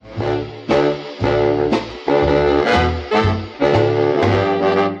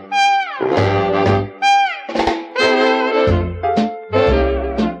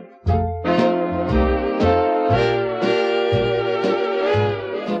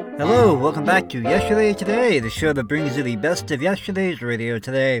Hello, welcome back to Yesterday Today, the show that brings you the best of yesterday's radio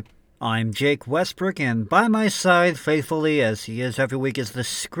today. I'm Jake Westbrook, and by my side, faithfully as he is every week, is the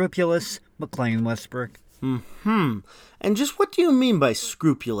scrupulous McLean Westbrook. And just what do you mean by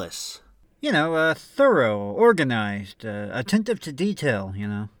scrupulous? You know, thorough, organized, attentive to detail, you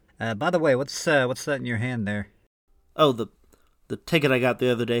know. By the way, what's that in your hand there? Oh, the ticket I got the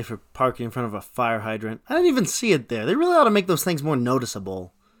other day for parking in front of a fire hydrant. I didn't even see it there. They really ought to make those things more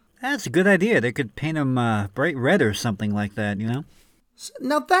noticeable. That's a good idea. They could paint them bright red or something like that, you know?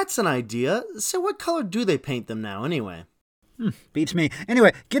 Now that's an idea. So what color do they paint them now, anyway? Beats me.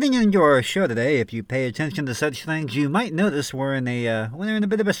 Anyway, getting into our show today, if you pay attention to such things, you might notice we're in a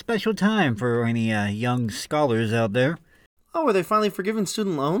bit of a special time for any young scholars out there. Oh, are they finally forgiving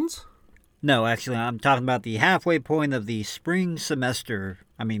student loans? No, actually, I'm talking about the halfway point of the spring semester.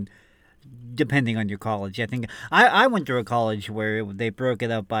 I mean, depending on your college. I think I went to a college where they broke it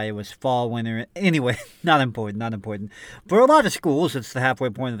up by it was fall, winter. Anyway, not important. For a lot of schools, it's the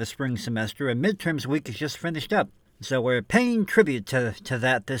halfway point of the spring semester, and midterms week is just finished up. So we're paying tribute to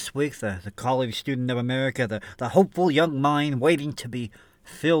that this week, the college student of America, the hopeful young mind waiting to be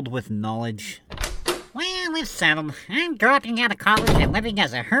filled with knowledge. Well, it's settled. I'm dropping out of college and living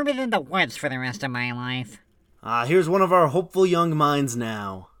as a hermit in the woods for the rest of my life. Here's one of our hopeful young minds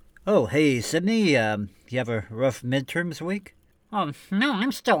now. Oh, hey, Sydney, you have a rough midterms week? Oh, no,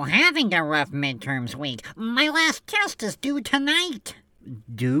 I'm still having a rough midterms week. My last test is due tonight.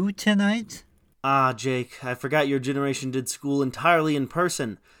 Due tonight? Jake, I forgot your generation did school entirely in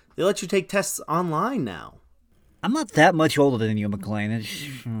person. They let you take tests online now. I'm not that much older than you, McLean.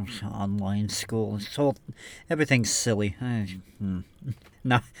 It's online school. Everything's silly.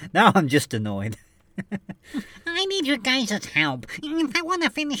 Now I'm just annoyed. I need your guys' help. If I want to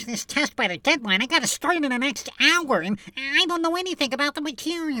finish this test by the deadline, I gotta start in the next hour, and I don't know anything about the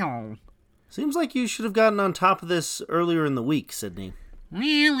material. Seems like you should have gotten on top of this earlier in the week, Sydney.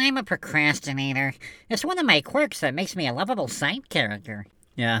 Well, I'm a procrastinator. It's one of my quirks that makes me a lovable side character.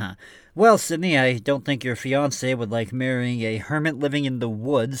 Yeah. Well, Sydney, I don't think your fiancé would like marrying a hermit living in the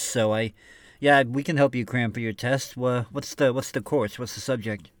woods, so we can help you cram for your test. What's the course? What's the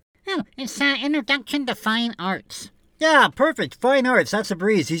subject? Oh, it's Introduction to Fine Arts. Yeah, perfect. Fine arts, that's a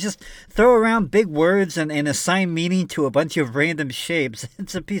breeze. You just throw around big words and assign meaning to a bunch of random shapes.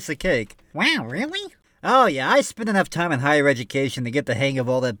 It's a piece of cake. Wow, really? Oh, yeah, I spent enough time in higher education to get the hang of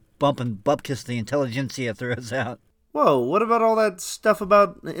all that bump and bupkis the intelligentsia throws out. Whoa, what about all that stuff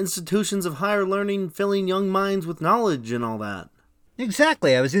about institutions of higher learning filling young minds with knowledge and all that?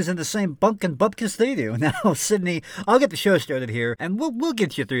 Exactly, I was using the same bunk and bupkis they do. Now, Sydney, I'll get the show started here, and we'll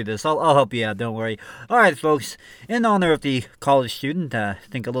get you through this. I'll help you out, don't worry. All right, folks, in honor of the college student, I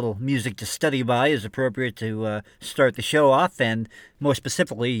think a little music to study by is appropriate to start the show off, and more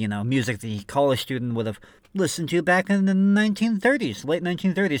specifically, music the college student would have listened to back in the 1930s, late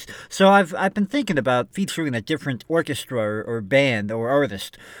 1930s. So I've been thinking about featuring a different orchestra or band or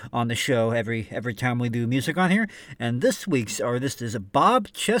artist on the show every time we do music on here. And this week's artist is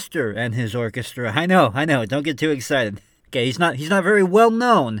Bob Chester and his orchestra. I know, don't get too excited. Okay, he's not very well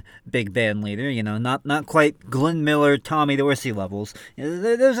known big band leader, not quite Glenn Miller, Tommy Dorsey levels.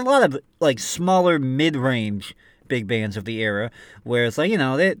 There's a lot of smaller mid-range big bands of the era, where it's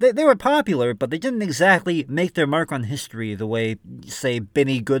they were popular, but they didn't exactly make their mark on history the way, say,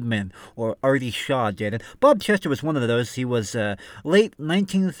 Benny Goodman or Artie Shaw did. And Bob Chester was one of those. He was late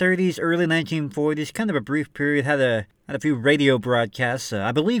 1930s, early 1940s, kind of a brief period, had a few radio broadcasts.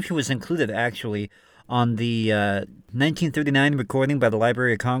 I believe he was included, actually, on the 1939 recording by the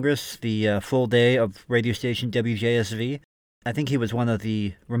Library of Congress, the full day of radio station WJSV. I think he was one of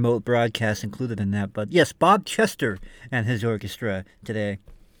the remote broadcasts included in that. But yes, Bob Chester and his orchestra today.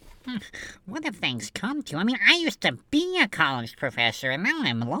 What have things come to? I mean, I used to be a college professor, and now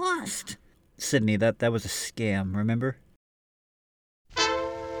I'm lost. Sydney, that was a scam, remember?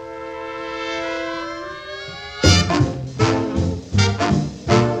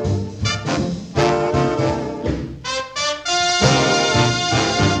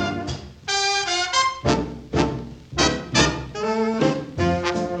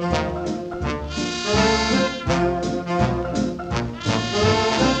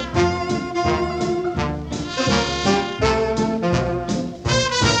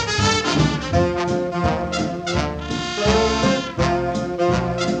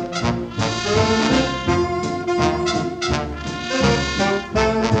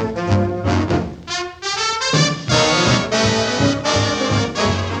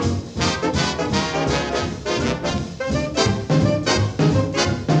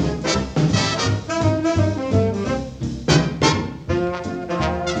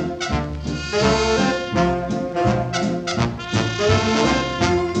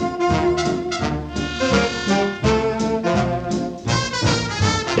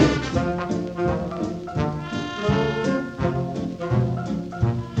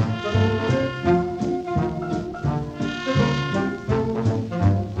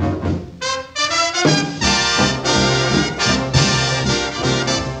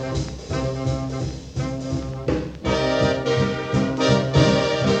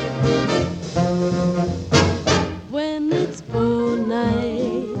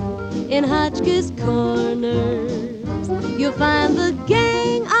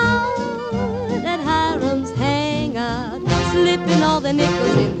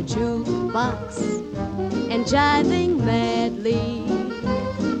 the jukebox and jiving madly.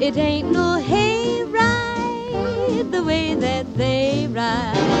 It ain't no hayride the way that they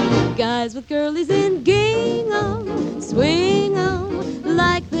ride. Guys with girlies in gingham swing 'em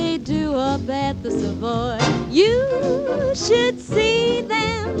like they do up at the Savoy. You should see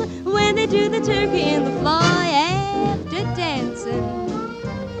them when they do the turkey in the floor. After dancing,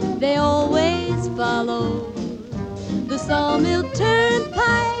 they always follow the Sawmill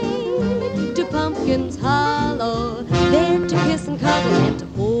Turnpike to Pumpkin's Hollow. There to kiss and cuddle and to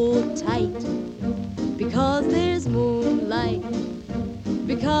hold tight, because there's moonlight,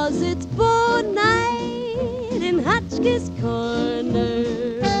 because it's boat night in Hotchkiss Corner.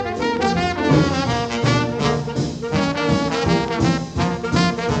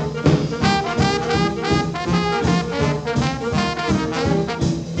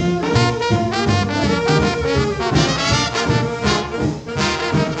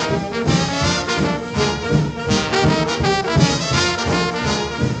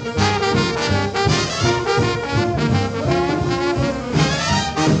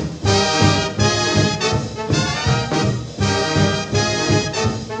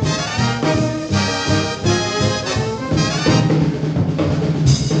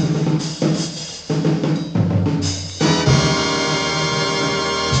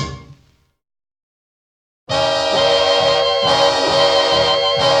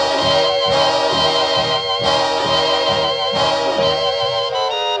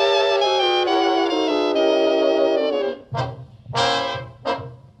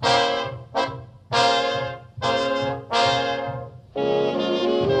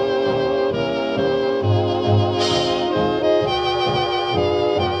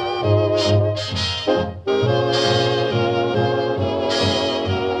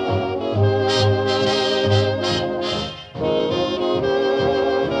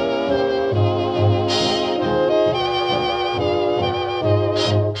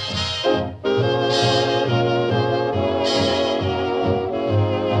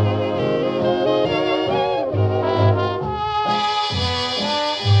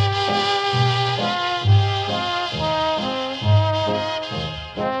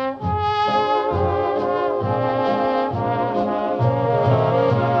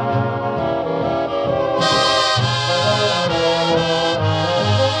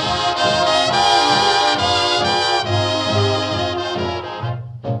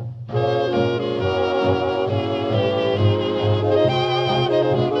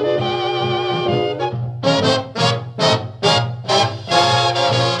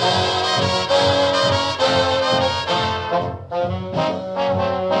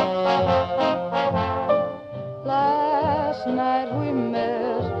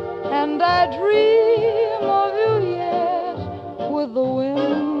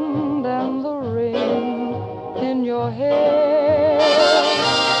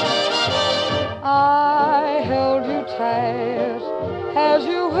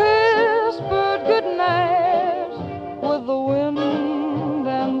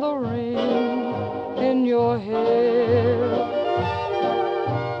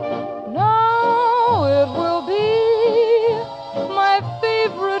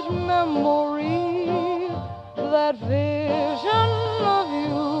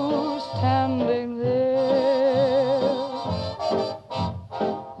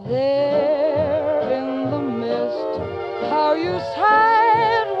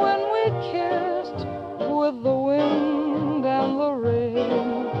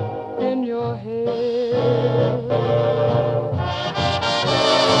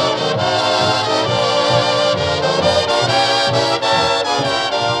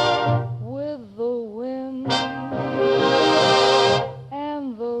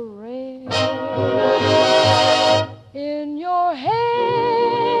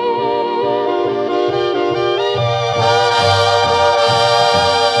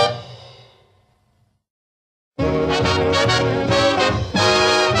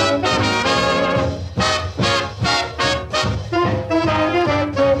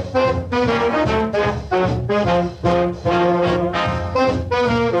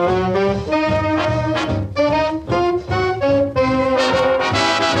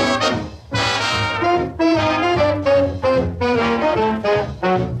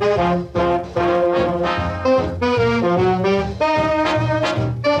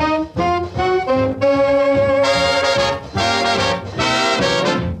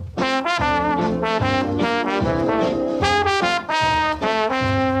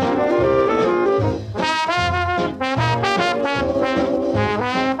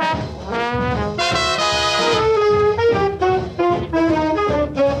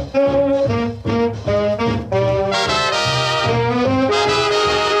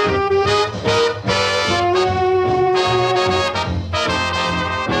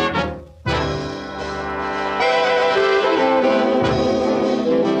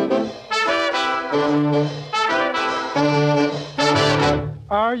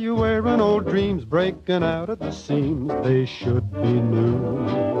 breaking out at the seams, they should be new.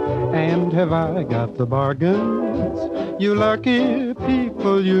 And have I got the bargains? You lucky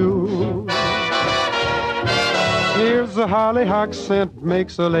people, you. Here's a hollyhock scent,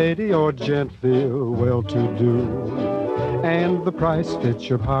 makes a lady or gent feel well-to-do. And the price fits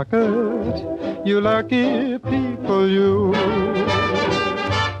your pocket, you lucky people, you.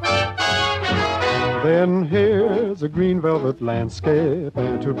 Then here's a green velvet landscape,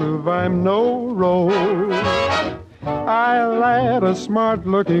 and to prove I'm no rogue, I'll add a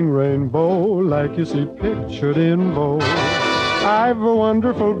smart-looking rainbow like you see pictured in Vogue. I've a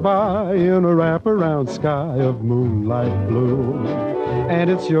wonderful buy in a wraparound sky of moonlight blue, and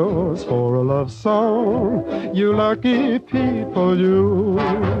it's yours for a love song, you lucky people,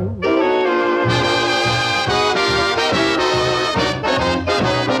 you.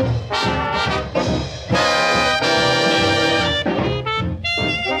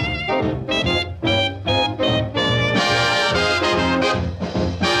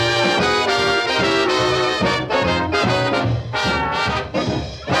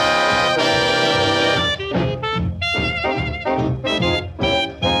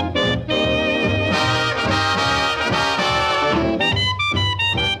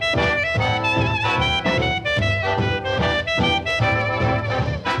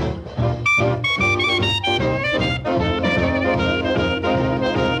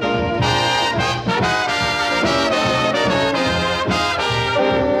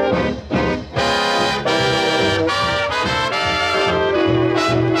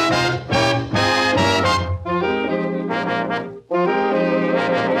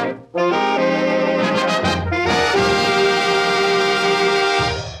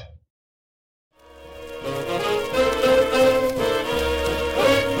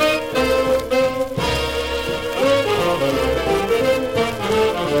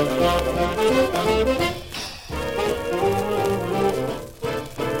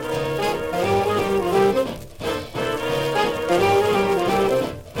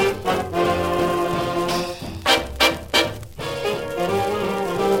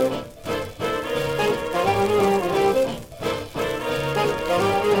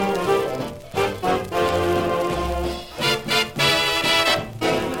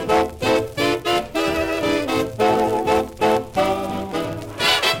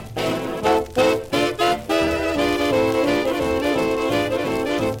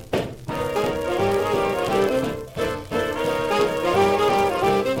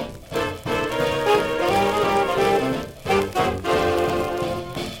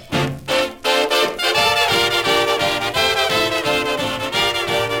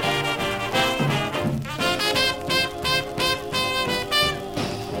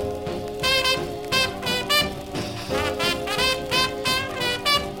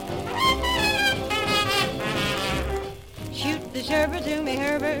 sherbet to me,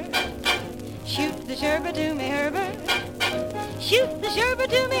 Herbert. Shoot the sherbet to me, Herbert. Shoot the sherbet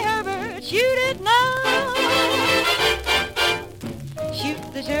to me, Herbert. Shoot it now.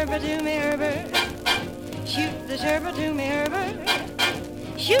 Shoot the sherbet to me, Herbert. Shoot the sherbet to me, Herbert.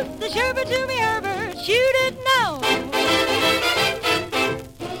 Shoot the sherbet to me, Herbert. Shoot it now.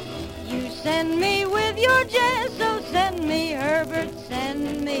 You send me with your jazz, so send me, Herbert,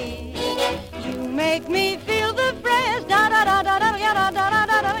 send me. You make me feel the fresh da da da da da da da da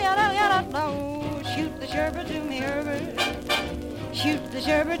da da da da. Oh, shoot the sherbet to me, Herbert. Shoot the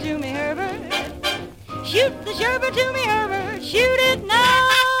sherbet to me, Herbert. Shoot the sherbet to me, Herbert. Shoot it now.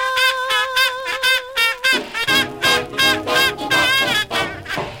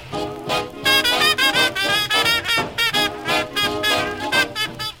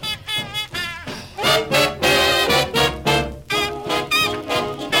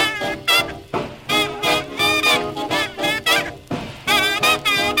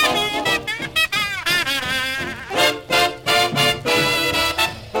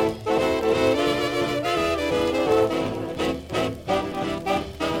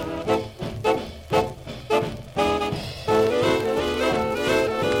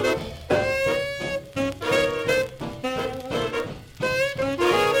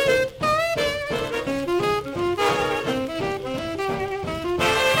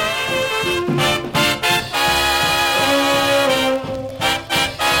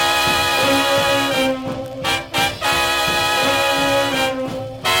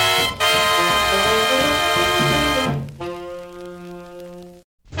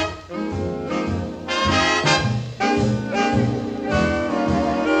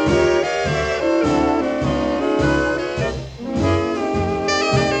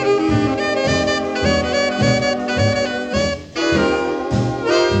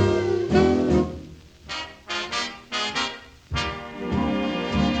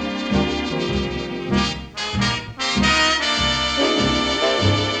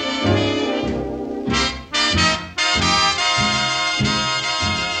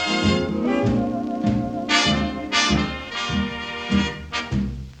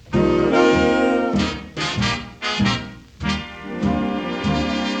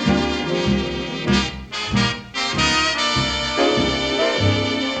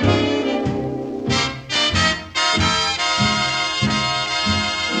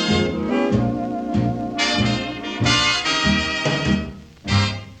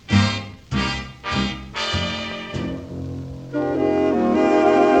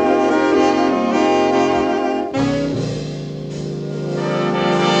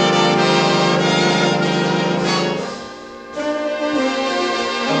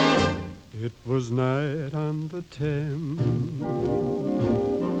 It was night on the Thames.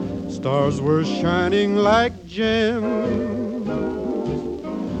 Stars were shining like gems.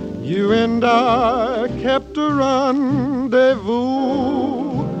 You and I kept a rendezvous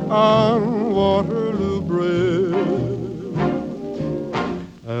on Waterloo Bridge.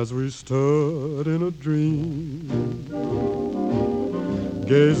 As we stood in a dream,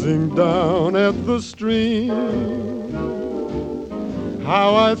 gazing down at the stream,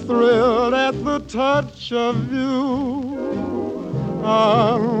 how I thrilled at the touch of you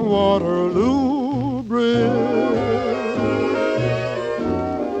on Waterloo Bridge.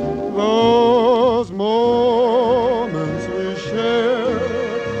 Those moments we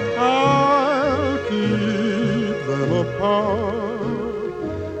shared, I'll keep them apart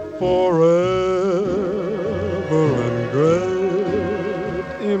forever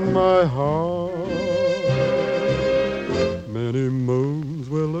engraved in my heart. Many moons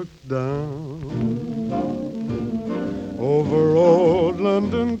will look down over old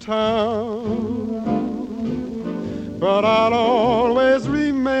London town, but I'll always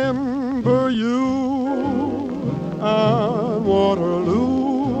remember you on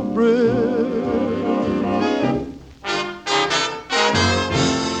Waterloo Bridge.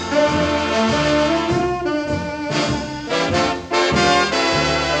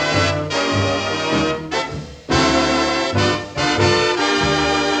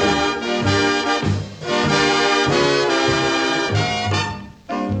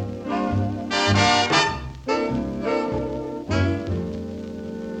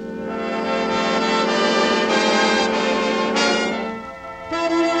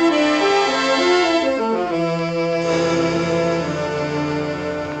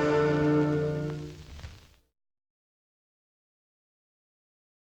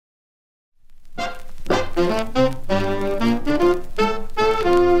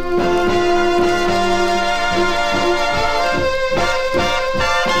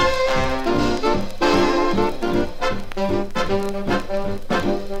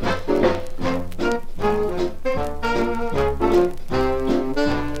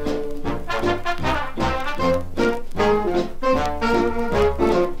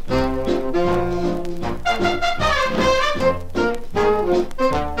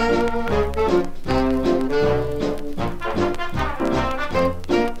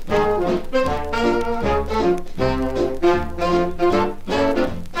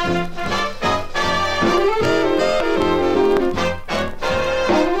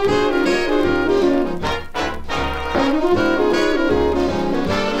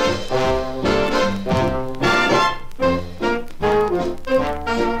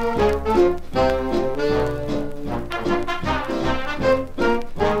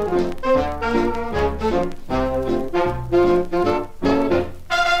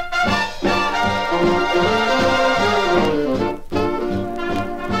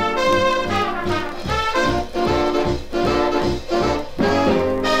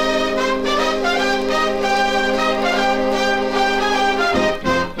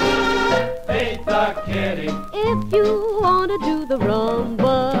 If you want to do the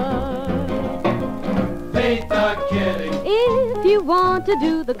rumba, Faith the Kitty. if you want to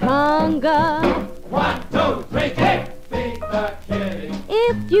do the conga, 1, 2, 3, kick. Faith the Kitty.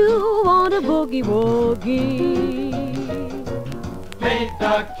 if you want to boogie woogie, Faith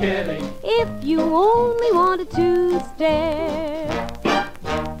the Kitty. if you only want a two-step,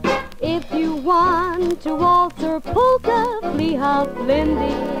 if you want to waltz or polka, flea hop,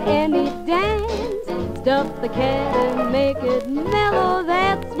 lindy, any dance, stuff the cat and make it mellow,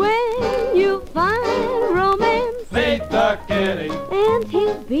 that's when you find romance. Faith the Kitty. And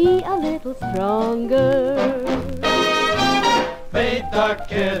he'll be a little stronger, Faith the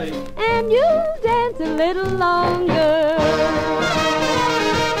Kitty. and you'll dance a little longer.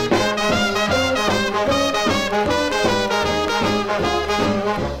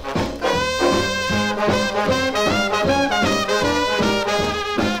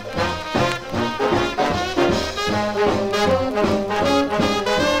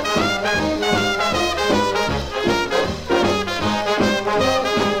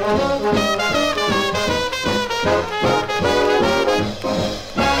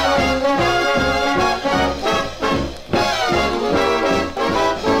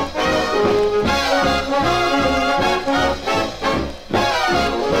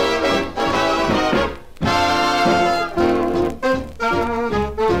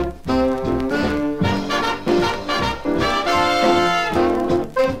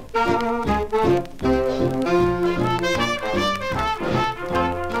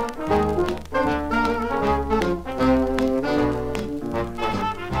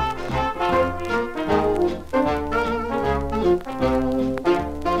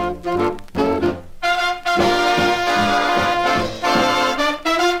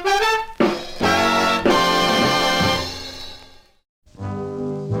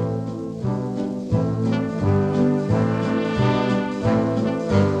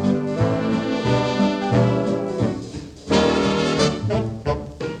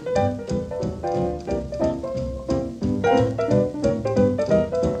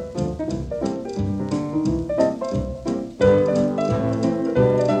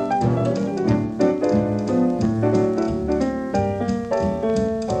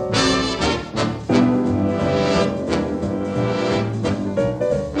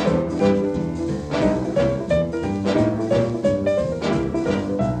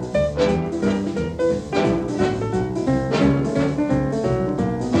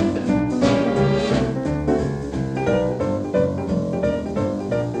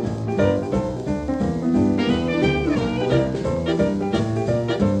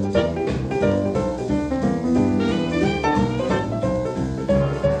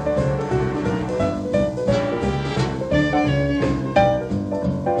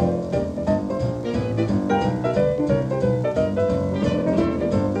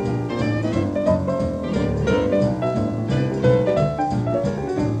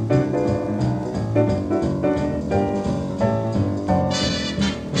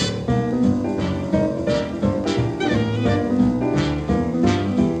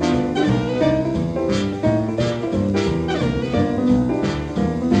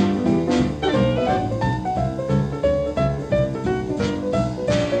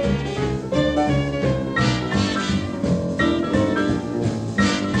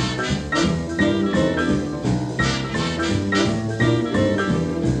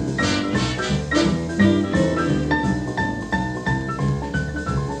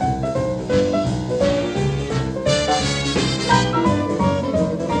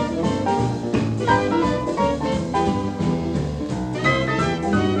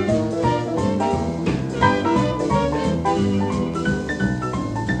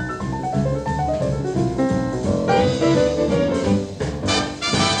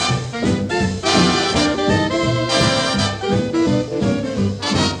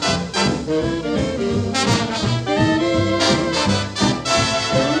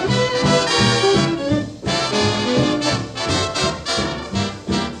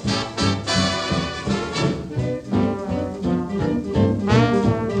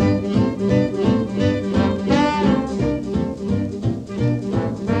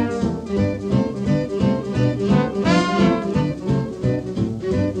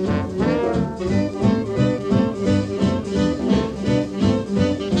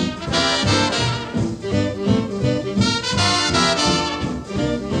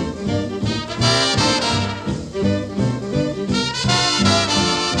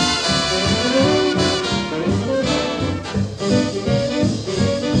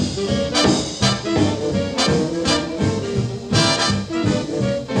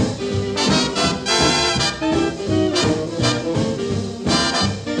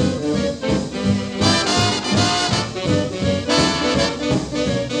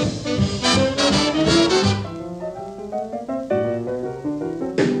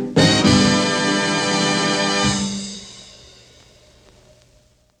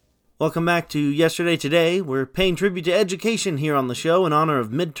 Welcome back to Yesterday Today. We're paying tribute to education here on the show in honor of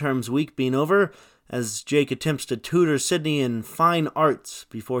midterms week being over, as Jake attempts to tutor Sydney in fine arts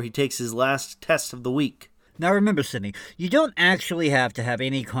before he takes his last test of the week. Now remember, Sydney, you don't actually have to have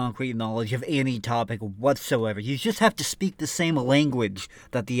any concrete knowledge of any topic whatsoever. You just have to speak the same language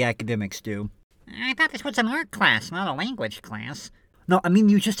that the academics do. I thought this was an art class, not a language class. No, I mean,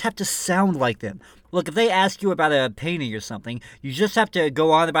 you just have to sound like them. Look, if they ask you about a painting or something, you just have to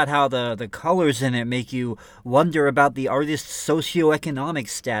go on about how the colors in it make you wonder about the artist's socioeconomic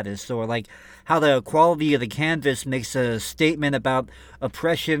status, or like how the quality of the canvas makes a statement about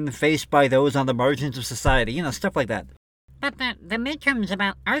oppression faced by those on the margins of society, stuff like that. But the midterm's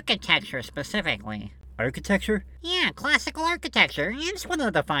about architecture specifically. Architecture? Yeah, classical architecture. It's one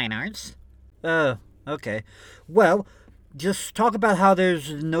of the fine arts. Okay. Well, just talk about how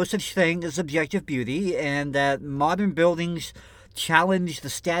there's no such thing as objective beauty, and that modern buildings challenge the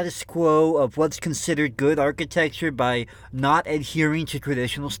status quo of what's considered good architecture by not adhering to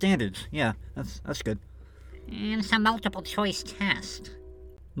traditional standards. Yeah, that's good. And it's a multiple choice test.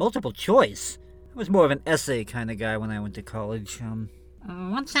 Multiple choice? I was more of an essay kind of guy when I went to college.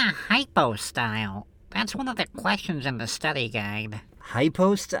 What's a hypo style? That's one of the questions in the study guide.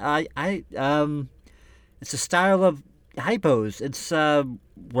 Hypost? It's a style of hypos. It's,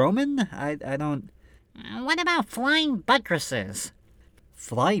 Roman? I don't... What about flying buttresses?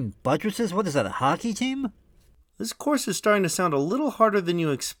 Flying buttresses? What is that, a hockey team? This course is starting to sound a little harder than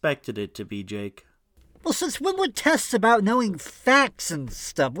you expected it to be, Jake. Well, since when were tests about knowing facts and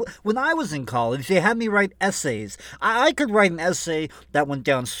stuff? When I was in college, they had me write essays. I could write an essay that went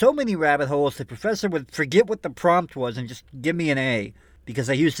down so many rabbit holes the professor would forget what the prompt was and just give me an A, because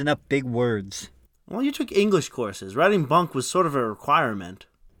I used enough big words. Well, you took English courses. Writing bunk was sort of a requirement.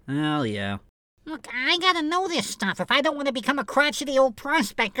 Well, yeah. Look, I gotta know this stuff if I don't want to become a crotchety old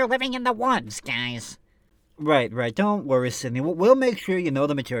prospector living in the woods, guys. Right. Don't worry, Sydney. We'll make sure you know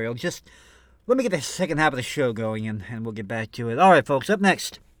the material. Just let me get the second half of the show going, and we'll get back to it. All right, folks, up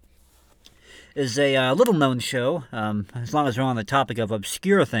next is a little-known show, as long as we're on the topic of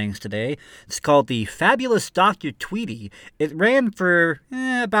obscure things today. It's called The Fabulous Dr. Tweety. It ran for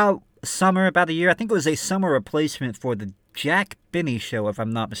about a year. I think it was a summer replacement for the Jack Benny Show, if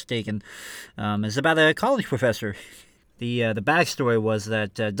I'm not mistaken. It's about a college professor. The backstory was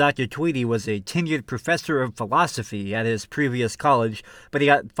that Dr. Tweety was a tenured professor of philosophy at his previous college, but he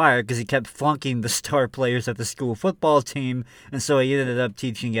got fired because he kept flunking the star players at the school football team, and so he ended up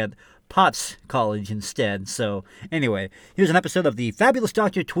teaching at Potts College instead. So, anyway, here's an episode of The Fabulous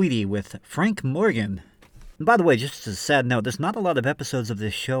Dr. Tweety with Frank Morgan. And by the way, just as a sad note, there's not a lot of episodes of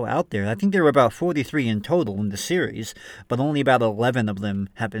this show out there. I think there were about 43 in total in the series, but only about 11 of them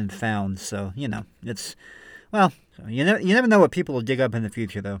have been found. So, it's... Well, you never know what people will dig up in the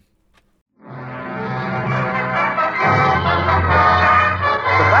future, though. The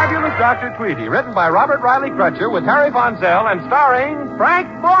Fabulous Dr. Tweety, written by Robert Riley Crutcher with Harry Von Zell and starring Frank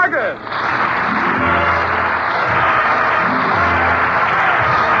Morgan.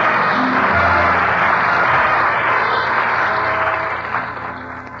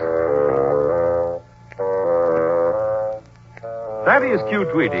 Thaddeus Q.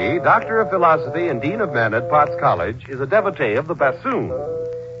 Tweedy, Doctor of Philosophy and Dean of Men at Potts College, is a devotee of the bassoon.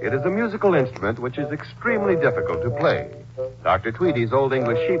 It is a musical instrument which is extremely difficult to play. Dr. Tweedy's old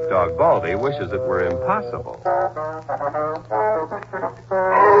English sheepdog, Baldy, wishes it were impossible.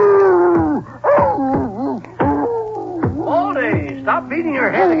 Baldy, stop beating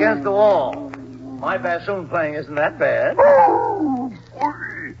your head against the wall. My bassoon playing isn't that bad.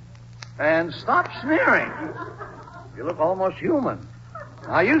 And stop sneering. You look almost human.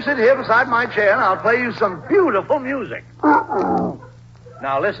 Now, you sit here beside my chair, and I'll play you some beautiful music.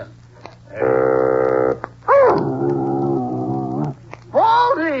 Now, listen.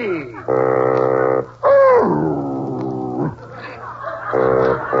 Baldy!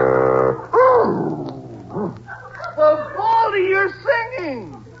 Well, Baldy, you're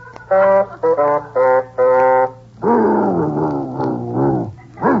singing!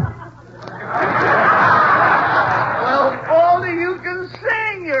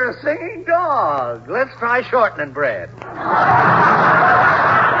 Singing dog. Let's try shortening bread.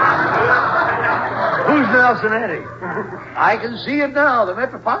 Who's Nelson Eddy? I can see it now. The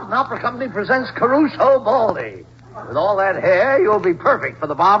Metropolitan Opera Company presents Caruso Baldy. With all that hair, you'll be perfect for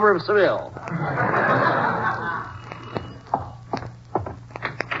the Barber of Seville.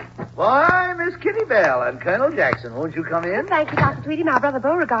 Why, Miss Kitty Bell and Colonel Jackson, won't you come in? Thank you, Dr. Tweedy. My brother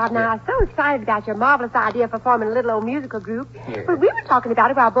Beauregard and I are so excited about your marvelous idea for forming a little old musical group. Yeah. But we were talking about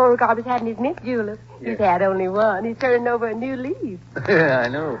it while Beauregard was having his mint julep. Yeah. He's had only one. He's turning over a new leaf. I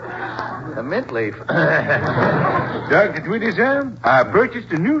know. A mint leaf. Dr. Tweedy, sir, I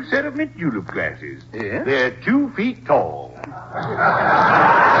purchased a new set of mint julep glasses. Yeah? They're 2 feet tall.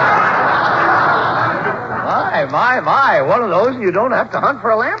 My. One of those, and you don't have to hunt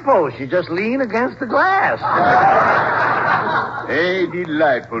for a lamppost. You just lean against the glass. A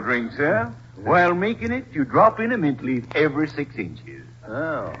delightful drink, sir. While making it, you drop in a mint leaf every 6 inches.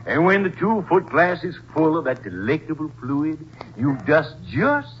 Oh. And when the 2-foot glass is full of that delectable fluid, you dust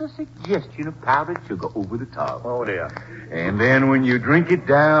just a suggestion of powdered sugar over the top. Oh, dear. And then when you drink it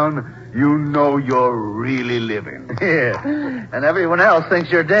down, you know you're really living. Yeah. And everyone else thinks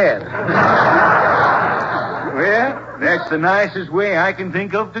you're dead. Well, that's the nicest way I can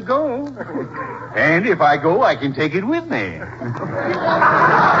think of to go. And if I go, I can take it with me.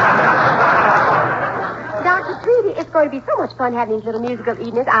 Dr. Tweedy, it's going to be so much fun having these little musical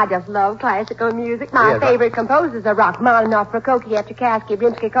evenings. I just love classical music. My favorite composers are Rachmaninoff, Prokofiev, Tchaikovsky,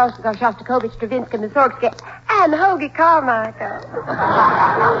 Rimsky-Korsakov, Shostakovich, Stravinsky, Mussorgsky, and Hoagie Carmichael.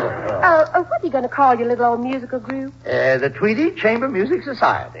 What are you going to call your little old musical group? The Tweedy Chamber Music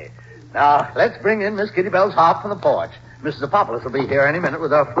Society. Now, let's bring in Miss Kitty Bell's harp from the porch. Mrs. Apopolis will be here any minute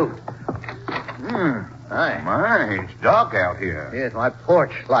with her flute. Aye. My, it's dark out here. Yes, my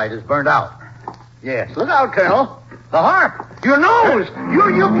porch light is burned out. Yes, look out, Colonel. The harp. Your nose. You.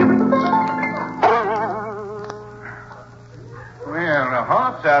 Well, the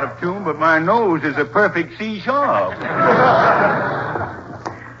harp's out of tune, but my nose is a perfect C sharp.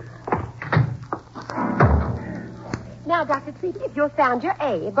 Now, Dr. Tweedy, if you'll sound your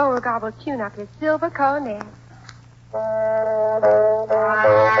A, Beauregard will tune up his silver cornet.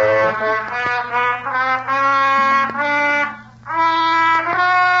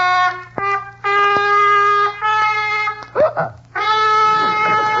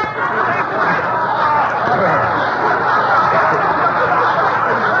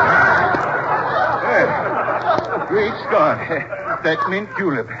 Great Scott. That mint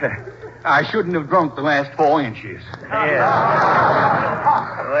julep. I shouldn't have drunk the last 4 inches.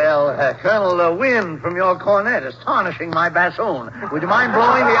 Well, Colonel, the wind from your cornet is tarnishing my bassoon. Would you mind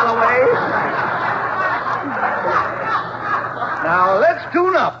blowing the other way? Now, let's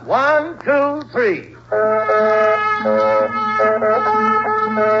tune up. 1, 2, 3.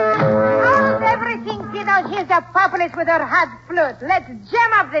 How's everything, kiddos? Here's a populace with her hot flute. Let's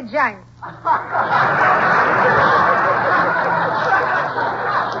jam up the joint.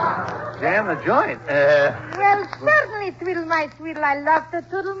 Jam the joint. Well, certainly, Tweedle my Tweedle. I love to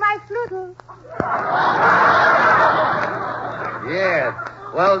toodle my flutle. Yes.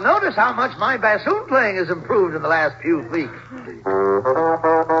 Well, notice how much my bassoon playing has improved in the last few weeks.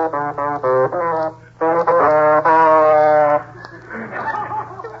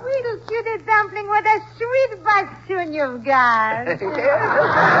 Tweedle, cutie dumpling, what a sweet bassoon you've got. That's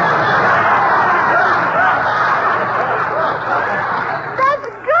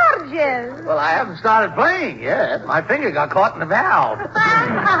gorgeous. Well, I haven't started playing yet. My finger got caught in the valve.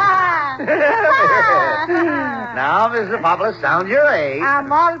 Now, Mrs. Apopolis, sound your A.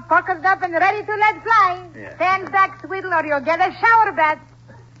 I'm all puckered up and ready to let fly. Yeah. Stand back, Tweedle, or you'll get a shower bath.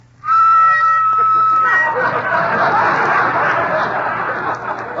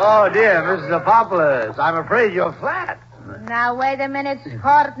 Oh, dear, Mrs. Apopolis, I'm afraid you're flat. Now, wait a minute,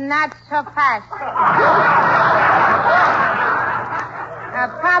 Sport, not so fast.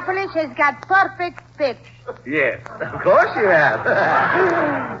 Apopolis has got perfect pitch. Yes, of course you have.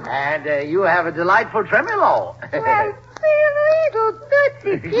 And you have a delightful tremolo. Well, little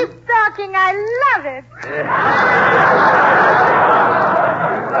Tootsie, keep talking. I love it.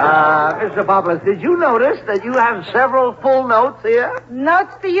 Mr. Apopolis, did you notice that you have several full notes here?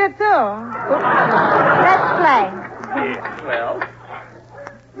 Notes to you, too. Let's play. Yes, well.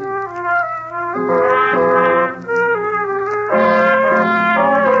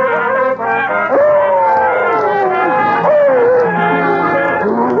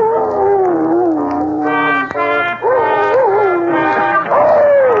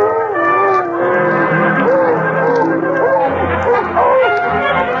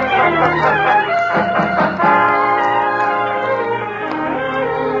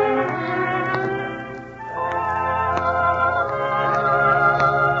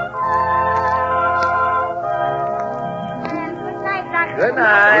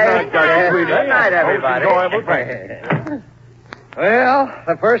 Good night, everybody. Well,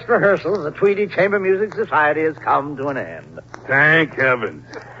 the first rehearsal of the Tweedy Chamber Music Society has come to an end. Thank heavens.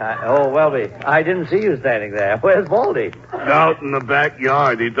 Welby, I didn't see you standing there. Where's Baldy? Out in the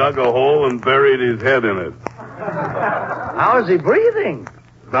backyard. He dug a hole and buried his head in it. How is he breathing?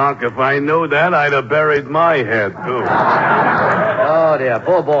 Doc, if I knew that, I'd have buried my head, too. Oh, dear.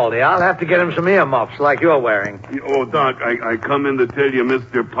 Poor Baldy. I'll have to get him some earmuffs like you're wearing. Oh, Doc, I come in to tell you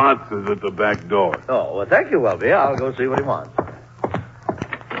Mr. Potts is at the back door. Oh, well, thank you, Welby. I'll go see what he wants.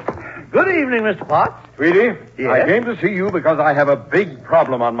 Good evening, Mr. Potts. Tweedy, Yes? I came to see you because I have a big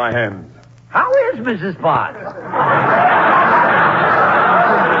problem on my hands. How is Mrs. Potts?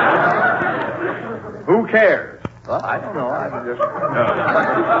 Who cares? Well, I don't know. I'm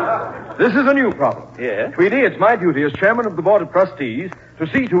just... This is a new problem. Yes? Tweedy, it's my duty as chairman of the board of trustees to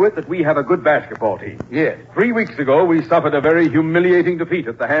see to it that we have a good basketball team. Yes. 3 weeks ago, we suffered a very humiliating defeat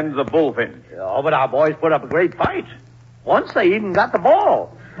at the hands of Bullfinch. Oh, but our boys put up a great fight. Once they even got the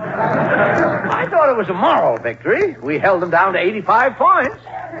ball. I thought it was a moral victory. We held them down to 85 points.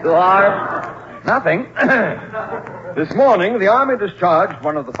 To our... nothing. This morning, the Army discharged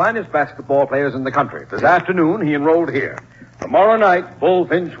one of the finest basketball players in the country. This afternoon, he enrolled here. Tomorrow night,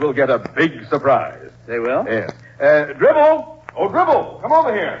 Bullfinch will get a big surprise. They will? Yes. Dribble! Oh, Dribble, come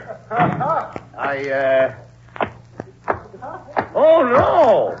over here. Oh,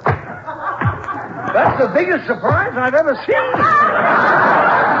 no! That's the biggest surprise I've ever seen.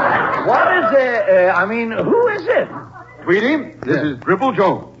 What is it? Who is it? Tweedy, this is Dribble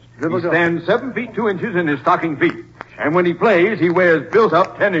Jones. He stands 7 feet 2 inches in his stocking feet. And when he plays, he wears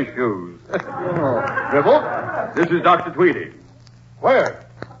built-up tennis shoes. Dribble, this is Dr. Tweedy. Where?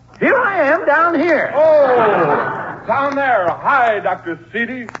 Here I am, down here. Oh, down there. Hi, Dr.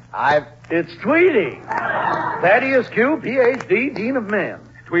 Seedy. It's Tweedy. Thaddeus Q, Ph.D., Dean of Men.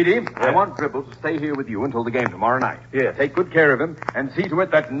 Tweedy, I want Dribble to stay here with you until the game tomorrow night. Yes. Take good care of him and see to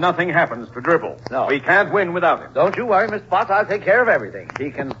it that nothing happens to Dribble. No. We can't win without him. Don't you worry, Mr. Potts. I'll take care of everything. He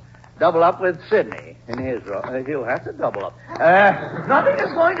can double up with Sidney in his role. He'll have to double up. Nothing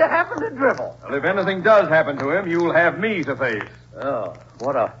is going to happen to Dribble. Well, if anything does happen to him, you'll have me to face. Oh,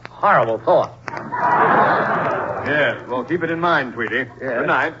 what a horrible thought. Yes, well, keep it in mind, Tweedy. Yes. Good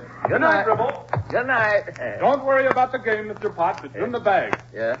night. Good night. Dribble. Good night. Don't worry about the game, Mr. Potts. It's in the bag.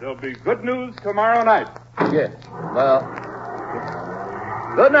 Yeah? There'll be good news tomorrow night. Yes. Well,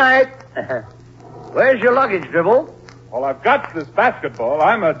 good night. Where's your luggage, Dribble? Well, I've got this basketball.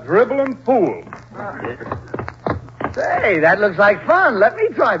 I'm a dribbling fool. Say, that looks like fun. Let me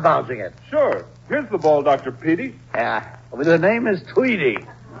try bouncing it. Sure. Here's the ball, Dr. Petey. Well, the name is Tweedy.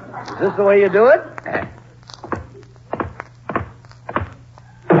 Is this the way you do it?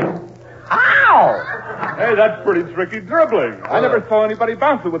 Ow! Hey, that's pretty tricky dribbling. I never saw anybody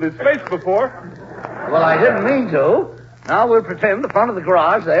bounce it with his face before. Well, I didn't mean to. Now we'll pretend the front of the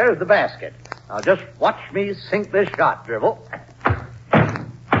garage there is the basket. Now just watch me sink this shot, Dribble.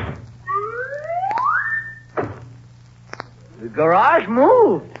 The garage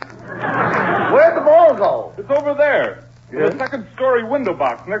moved. Where'd the ball go? It's over there. In the second-story window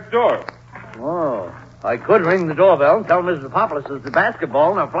box next door. Oh, I could ring the doorbell and tell Mrs. Populus there's the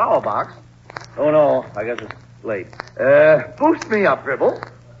basketball in her flower box. Oh, no, I guess it's late. Boost me up, Dribble.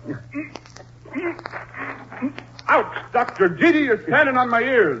 Ouch, Dr. Didi, you're standing on my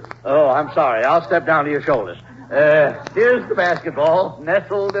ears. Oh, I'm sorry. I'll step down to your shoulders. Here's the basketball,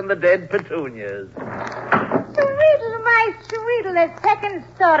 nestled in the dead petunias. Sweetle, my sweetle, a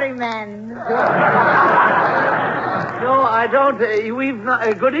second-story man. No, I don't. We've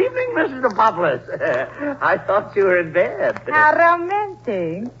not... good evening, Mrs. Populus. I thought you were in bed. How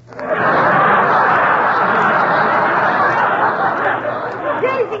romantic.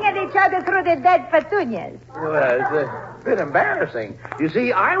 Gazing at each other through the dead petunias. Well, it's a bit embarrassing. You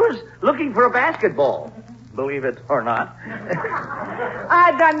see, I was looking for a basketball. Believe it or not.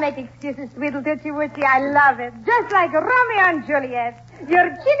 Ah, don't make excuses, Tweedle Tootsie Wootsie. I love it. Just like Romeo and Juliet.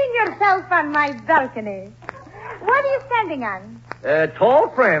 You're killing yourself on my balcony. What are you standing on? A tall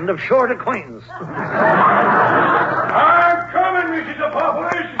friend of short acquaintance. I'm coming, Mrs.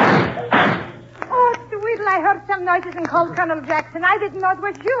 Populus. Oh, Tweedle, I heard some noises and called Colonel Jackson. I didn't know it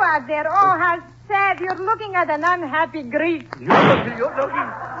was you out there. Oh, how sad. You're looking at an unhappy Greek. You're looking...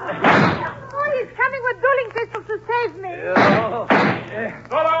 Oh, he's coming with dueling pistols to save me.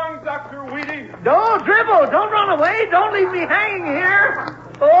 So long, Dr. Weedy. No, Dribble, don't run away. Don't leave me hanging here.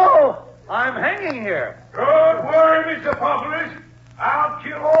 Oh, I'm hanging here. Don't worry, Mr. Populus. I'll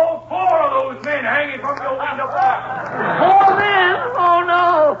kill all 4 of those men hanging from your window box. 4 men? Oh,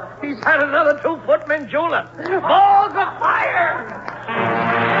 no. He's had another 2-foot Manjula. Balls of fire.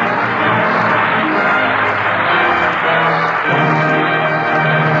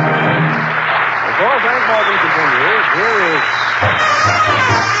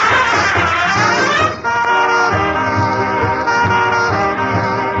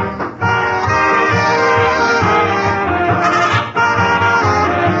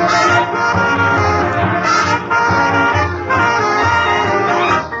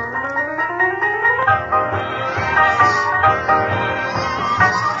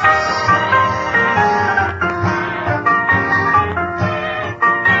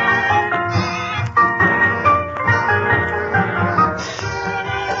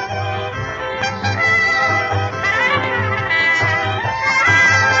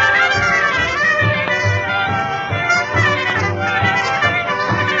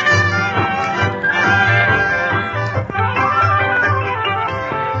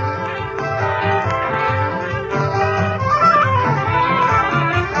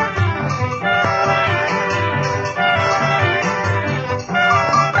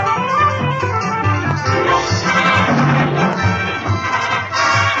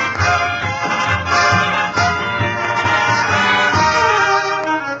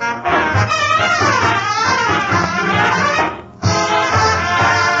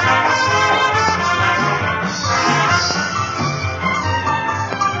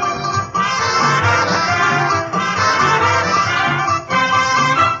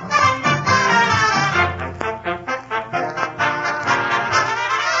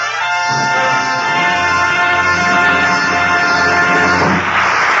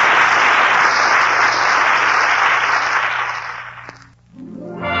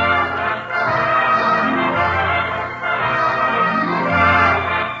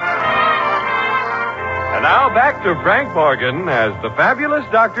 Dr. Frank Morgan as the fabulous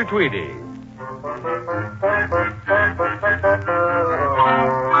Dr. Tweedy.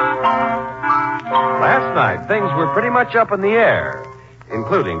 Last night, things were pretty much up in the air,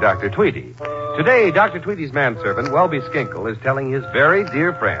 including Dr. Tweedy. Today, Dr. Tweedy's manservant, Welby Skinkle, is telling his very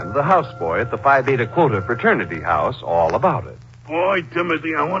dear friend, the houseboy at the Phi Beta Quota fraternity house, all about it. Boy,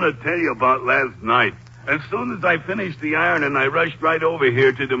 Timothy, I want to tell you about last night. As soon as I finished the ironing, I rushed right over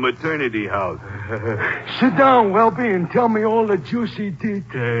here to the maternity house. Sit down, Welby, and tell me all the juicy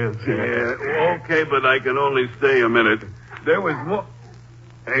details. Yeah, okay, but I can only stay a minute. There was one...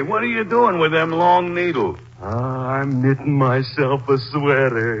 Hey, what are you doing with them long needles? I'm knitting myself a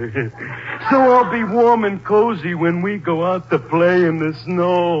sweater. So I'll be warm and cozy when we go out to play in the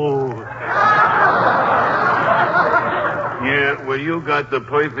snow. Yeah, well, you got the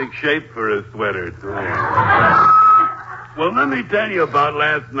perfect shape for a sweater, too. Well, let me tell you about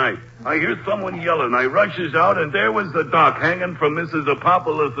last night. I hear someone yelling. I rushes out, and there was the doc hanging from Mrs.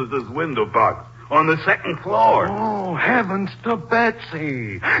 Apopoulos' window box on the second floor. Oh, heavens to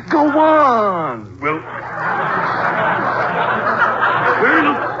Betsy. Go on. Well,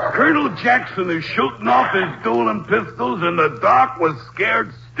 Colonel Jackson is shooting off his dueling pistols, and the doc was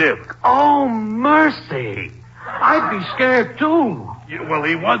scared stiff. Oh, mercy. I'd be scared, too. Yeah, well,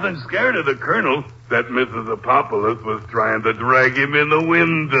 he wasn't scared of the colonel. That Mrs. Apopoulos was trying to drag him in the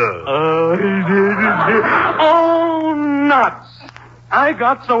window. Oh, nuts. I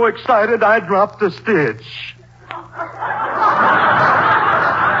got so excited I dropped a stitch.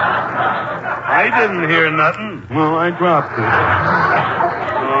 I didn't hear nothing. Well, I dropped it.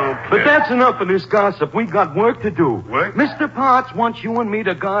 Okay. But that's enough of this gossip. We got work to do. What? Mr. Potts wants you and me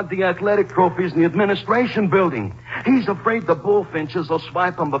to guard the athletic trophies in the administration building. He's afraid the bullfinches will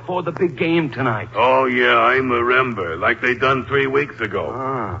swipe them before the big game tonight. Oh, yeah, I remember. Like they done 3 weeks ago.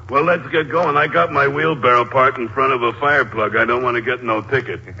 Ah. Well, let's get going. I got my wheelbarrow parked in front of a fire plug. I don't want to get no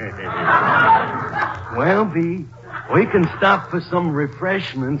ticket. Well, B, we can stop for some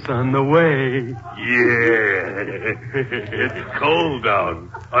refreshments on the way. Yeah. It's cold out.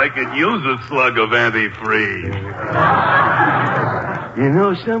 I could use a slug of antifreeze. You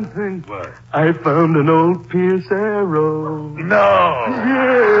know something? What? I found an old Pierce arrow. No.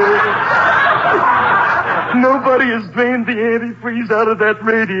 Yeah. Nobody has drained the antifreeze out of that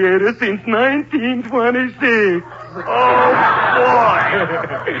radiator since 1926. Oh,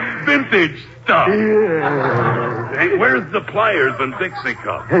 boy. Vintage stuff. Yeah. Hey, where's the pliers and Dixie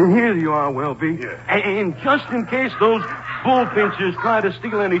cup? And here you are, Welby. Yeah. And just in case those bullfinches try to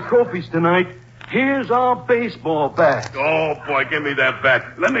steal any trophies tonight, here's our baseball bat. Oh, boy, give me that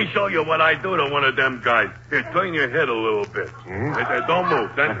bat. Let me show you what I do to one of them guys. Here, turn your head a little bit. Don't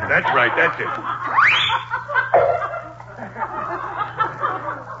move. That's right. That's it.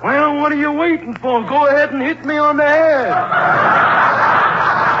 Well, what are you waiting for? Go ahead and hit me on the head.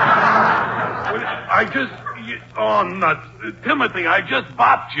 I just... Oh, nuts. Timothy, I just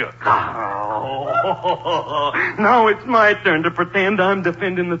bopped you. Oh. Now it's my turn to pretend I'm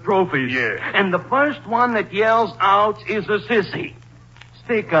defending the trophies. Yeah. And the first one that yells out is a sissy.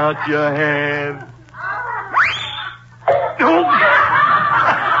 Stick out your hand.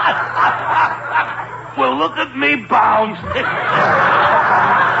 Well, look at me bounce. It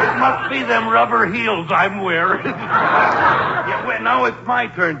must be them rubber heels I'm wearing. Yeah, well, now it's my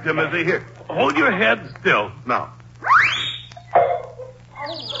turn, Timothy. Here, hold your head still. Now.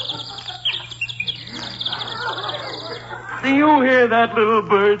 Do you hear that little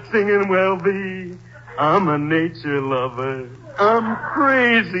bird singing, Welby? I'm a nature lover. I'm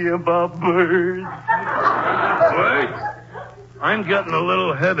crazy about birds. Wait. I'm getting a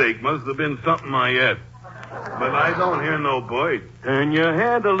little headache. Must have been something I ate. But I don't hear no birds. Turn your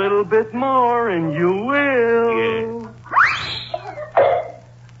head a little bit more and you will. Yeah.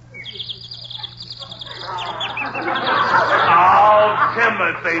 Oh,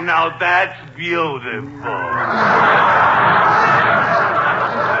 Timothy, now that's beautiful.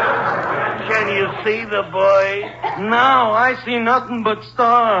 Can you see the boy? No, I see nothing but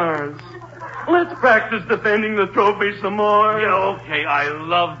stars. Let's practice defending the trophy some more. Yeah, okay. I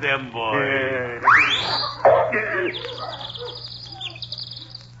love them boys.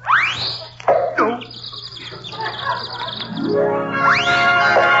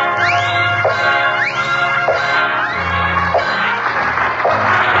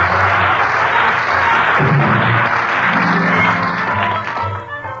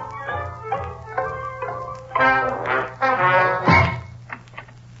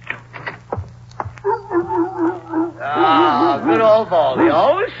 Good old Baldy.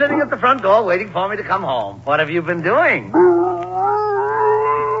 Always sitting at the front door waiting for me to come home. What have you been doing?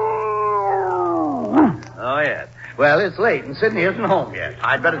 Oh, yes. Well, it's late, and Sidney isn't home yet.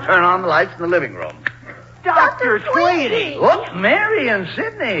 I'd better turn on the lights in the living room. Dr. Tweedy! Look, Mary and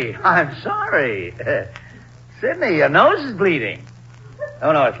Sidney. I'm sorry. Sidney, your nose is bleeding.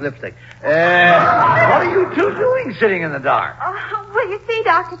 Oh, no, it's lipstick. What are you two doing sitting in the dark? Well, you see,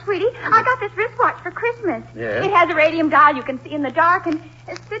 Dr. Tweedy, I got this wristwatch for Christmas. Yes? It has a radium dial you can see in the dark, and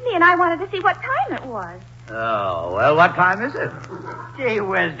Sidney and I wanted to see what time it was. Oh, well, what time is it? Gee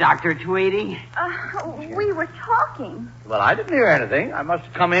whiz, Dr. Tweedy. We were talking. Well, I didn't hear anything. I must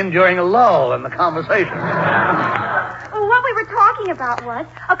have come in during a lull in the conversation. What we were talking about was,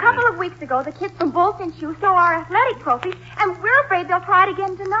 a couple of weeks ago, the kids from Bullfinch stole our athletic trophies, and we're afraid they'll try it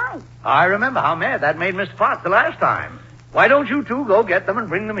again tonight. I remember how mad that made Mr. Potts the last time. Why don't you two go get them and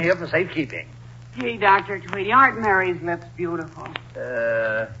bring them here for safekeeping? Gee, Dr. Tweedy, aren't Mary's lips beautiful?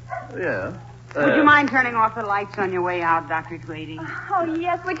 Yeah. Would you mind turning off the lights on your way out, Dr. Tweedy? Oh,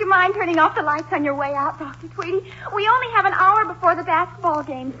 yes. Would you mind turning off the lights on your way out, Dr. Tweedy? We only have an hour before the basketball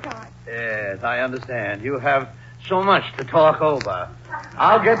game starts. Yes, I understand. You have so much to talk over.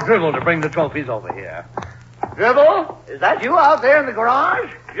 I'll get Dribble to bring the trophies over here. Dribble, is that you out there in the garage?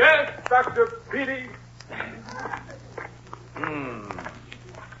 Yes, Dr. Tweedy.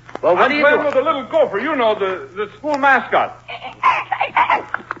 Well, what I'm do you playing do? with a little gopher, you know, the school mascot.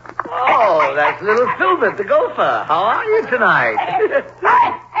 Oh, that's little Filbert, the gopher. How are you tonight?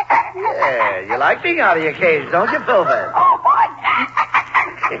 Yeah, you like being out of your cage, don't you, Filbert?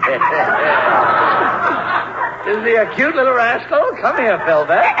 Isn't he a cute little rascal? Come here,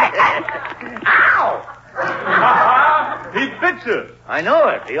 Filbert. Ow! He bit you. I know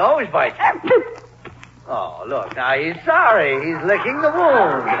it. He always bites. Oh, look, now he's sorry. He's licking the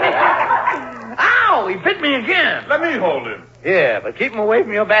wound. Ow! He bit me again. Let me hold him. Yeah, but keep him away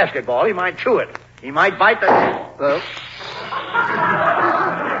from your basketball. He might chew it. He might bite the... Well,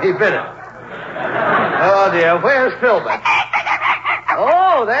 he bit it. Oh, dear. Where's Filbert?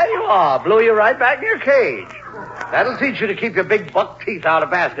 Oh, there you are. Blew you right back in your cage. That'll teach you to keep your big buck teeth out of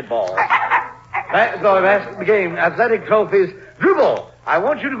basketball. The game, athletic trophies. Dribble, I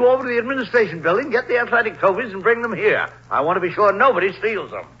want you to go over to the administration building, get the athletic trophies, and bring them here. I want to be sure nobody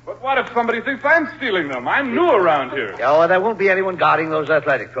steals them. But what if somebody thinks I'm stealing them? I'm new around here. Yeah, well, there won't be anyone guarding those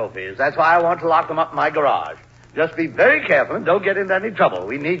athletic trophies. That's why I want to lock them up in my garage. Just be very careful and don't get into any trouble.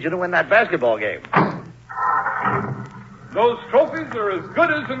 We need you to win that basketball game. Those trophies are as good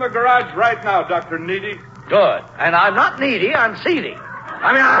as in the garage right now, Dr. Needy. Good. And I'm not needy, I'm seedy.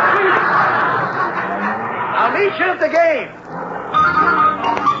 I'm seedy. I'll meet you at the game.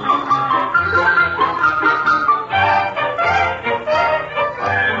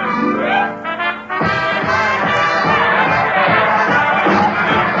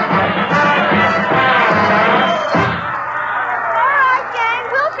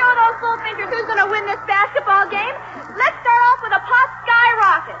 Basketball game. Let's start off with a pop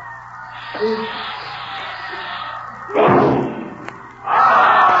skyrocket. He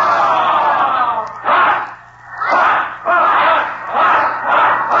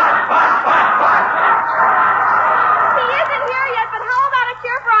isn't here yet, but how about a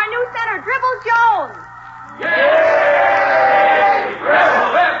cheer for our new center, Dribble Jones? Yay! Dribble!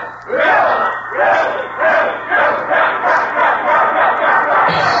 Dribble! Dribble!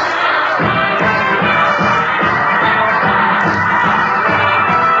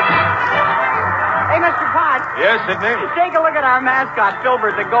 Yes, Sidney? Take a look at our mascot,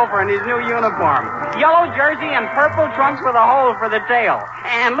 Filbert the Gopher, in his new uniform. Yellow jersey and purple trunks with a hole for the tail.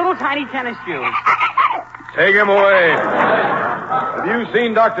 And little tiny tennis shoes. Take him away. Have you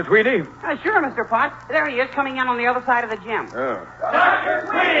seen Dr. Tweedy? Sure, Mr. Potts. There he is, coming in on the other side of the gym. Oh. Dr.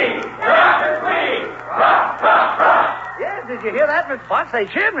 Tweedy! Dr. Tweedy! Rock, rock, rock! Yeah, did you hear that, Miss Potts? They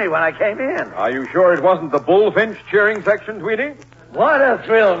cheered me when I came in. Are you sure it wasn't the Bullfinch cheering section, Tweedy? What a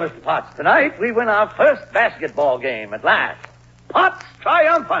thrill, Mr. Potts. Tonight, we win our first basketball game at last. Potts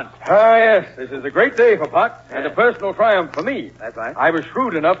triumphant. Ah, yes. This is a great day for Potts and a personal triumph for me. That's right. I was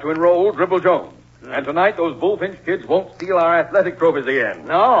shrewd enough to enroll Dribble Jones. And tonight, those Bullfinch kids won't steal our athletic trophies again.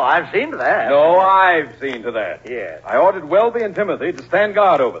 No, I've seen to that. No, I've seen to that. Yes. I ordered Welby and Timothy to stand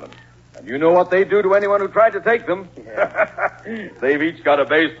guard over them. And you know what they do to anyone who tried to take them? Yeah. They've each got a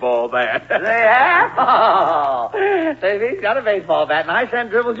baseball bat. They have? Oh, they've each got a baseball bat, and I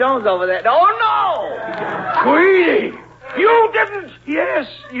sent Dribble Jones over there. Oh, no! Tweedy! You didn't! Yes,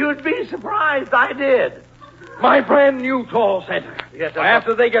 you'd be surprised. I did. My brand new tall center. Yes,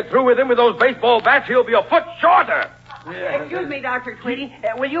 after they get through with him with those baseball bats, he'll be a foot shorter. Excuse me, Dr. Tweedy.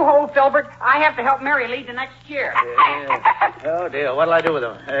 Will you hold Filbert? I have to help Mary lead the next cheer. Oh, dear. What'll I do with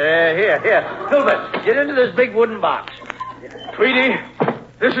him? Here. Filbert, get into this big wooden box. Tweedy,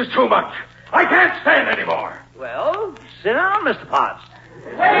 this is too much. I can't stand anymore. Well, sit down, Mr. Potts.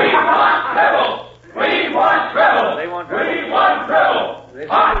 We want treble! We want treble! They want treble. We want treble! They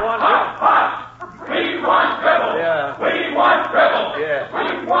Hot, want hot, hot! We want treble! Yeah. We want treble! Yeah.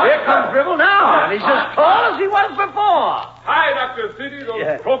 We want Here comes Dribble now, and he's as tall as he was before. Hi, Dr. City. Those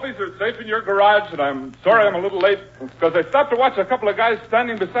Yeah. trophies are safe in your garage, and I'm sorry I'm a little late because I stopped to watch a couple of guys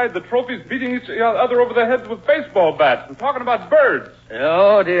standing beside the trophies beating each other over the heads with baseball bats and talking about birds.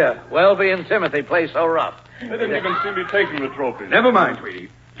 Oh, dear. Welby and Timothy play so rough. They didn't even seem to be taking the trophies. Never mind, Tweety.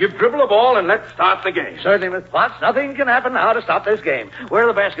 Give Dribble a ball and let's start the game. Certainly, Mr. Potts. Nothing can happen now to stop this game. Where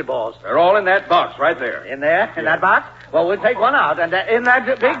are the basketballs? They're all in that box right there. In there? In that box? Well, we'll take one out. And in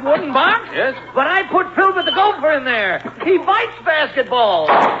that big wooden box? Yes. But I put Filbert the Gopher in there. He bites basketballs.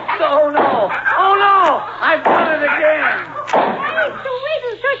 Oh, no. Oh, no. I've done it again.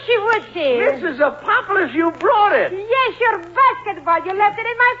 Tweedle Tushy Woodsy. Mrs. Apopoulos, you brought it. Yes, your basketball. You left it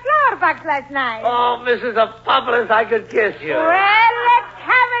in my flower box last night. Oh, Mrs. Apopoulos, I could kiss you. Well, let's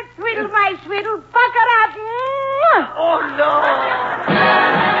have it, Tweedle, my Tweedle. Pucker up. Oh,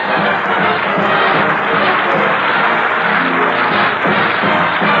 no.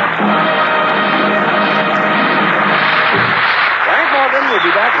 Frank Morgan will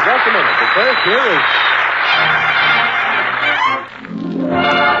be back in just a minute. But first, here is...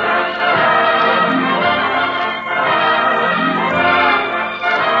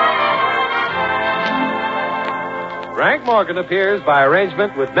 Frank Morgan appears by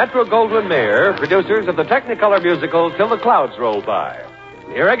arrangement with Metro-Goldwyn-Mayer, producers of the Technicolor musical Till the Clouds Roll By.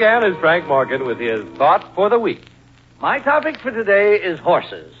 Here again is Frank Morgan with his thought for the week. My topic for today is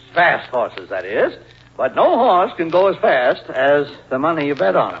horses. Fast horses, that is. But no horse can go as fast as the money you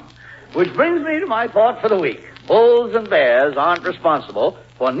bet on him. Which brings me to my thought for the week. Bulls and bears aren't responsible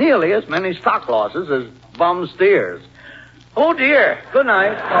for nearly as many stock losses as bum steers. Oh, dear. Good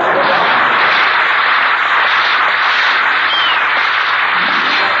night.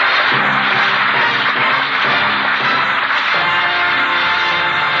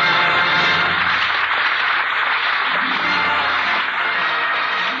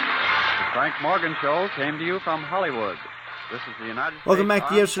 Frank Morgan Show came to you from Hollywood. This is the United Welcome States back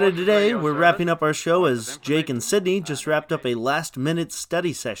to Armed Yesterday Forces Today. Radio We're Service. wrapping up our show as Jake and Sydney just wrapped up a last-minute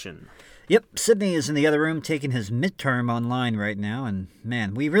study session. Yep, Sydney is in the other room taking his midterm online right now, and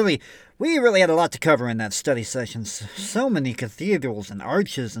man, we really had a lot to cover in that study session. So many cathedrals and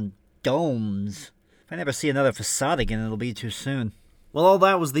arches and domes. If I never see another facade again, it'll be too soon. Well, all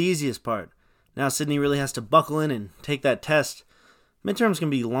that was the easiest part. Now Sydney really has to buckle in and take that test. Midterms can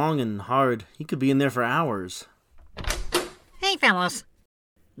be long and hard. He could be in there for hours. Hey, fellas.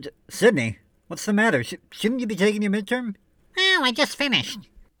 Sydney, what's the matter? Shouldn't you be taking your midterm? Oh, I just finished.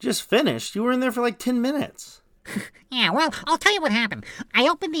 Just finished? You were in there for like 10 minutes. Yeah, well, I'll tell you what happened. I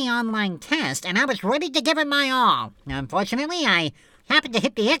opened the online test, and I was ready to give it my all. Unfortunately, I happened to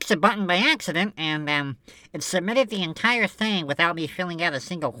hit the exit button by accident, and, it submitted the entire thing without me filling out a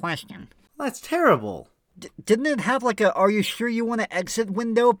single question. That's terrible. Didn't it have like a "Are you sure you want to exit"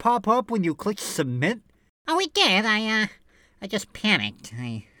 window pop up when you click submit? Oh, it did. I just panicked.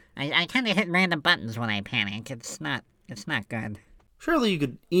 I tend to hit random buttons when I panic. It's not good. Surely you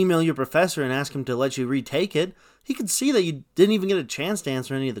could email your professor and ask him to let you retake it. He could see that you didn't even get a chance to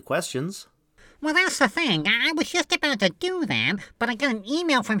answer any of the questions. Well, that's the thing. I was just about to do that, but I got an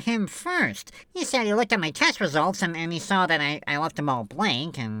email from him first. He said he looked at my test results, and he saw that I left them all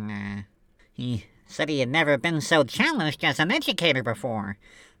blank, and, he said he had never been so challenged as an educator before.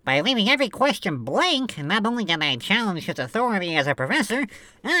 By leaving every question blank, not only did I challenge his authority as a professor,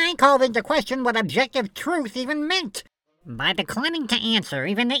 I called into question what objective truth even meant. By declining to answer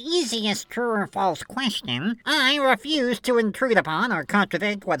even the easiest true or false question, I refuse to intrude upon or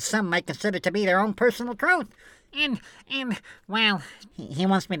contradict what some might consider to be their own personal truth. And, well, he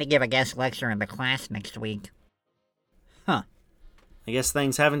wants me to give a guest lecture in the class next week. Huh. I guess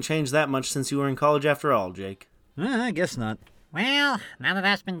things haven't changed that much since you were in college after all, Jake. I guess not. Well, now that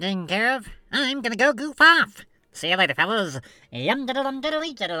that's been taken care of, I'm gonna go goof off. See you later, fellas.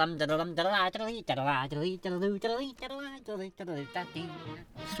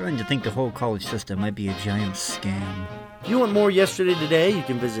 Starting to think the whole college system might be a giant scam. If you want more Yesterday Today, you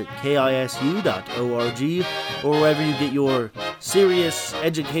can visit kisu.org or wherever you get your serious,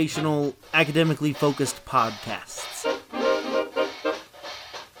 educational, academically focused podcasts.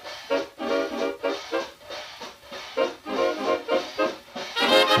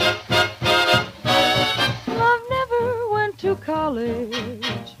 Love never went to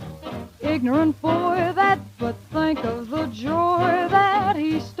college. Ignorant boy that, but think of the joy that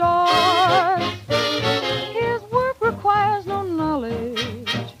he starts. His work requires no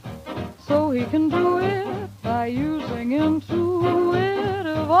knowledge, so he can do it by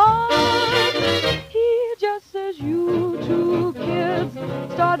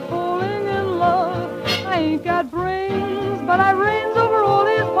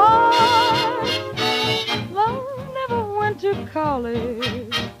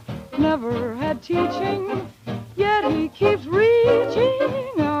college. Never had teaching, yet he keeps reaching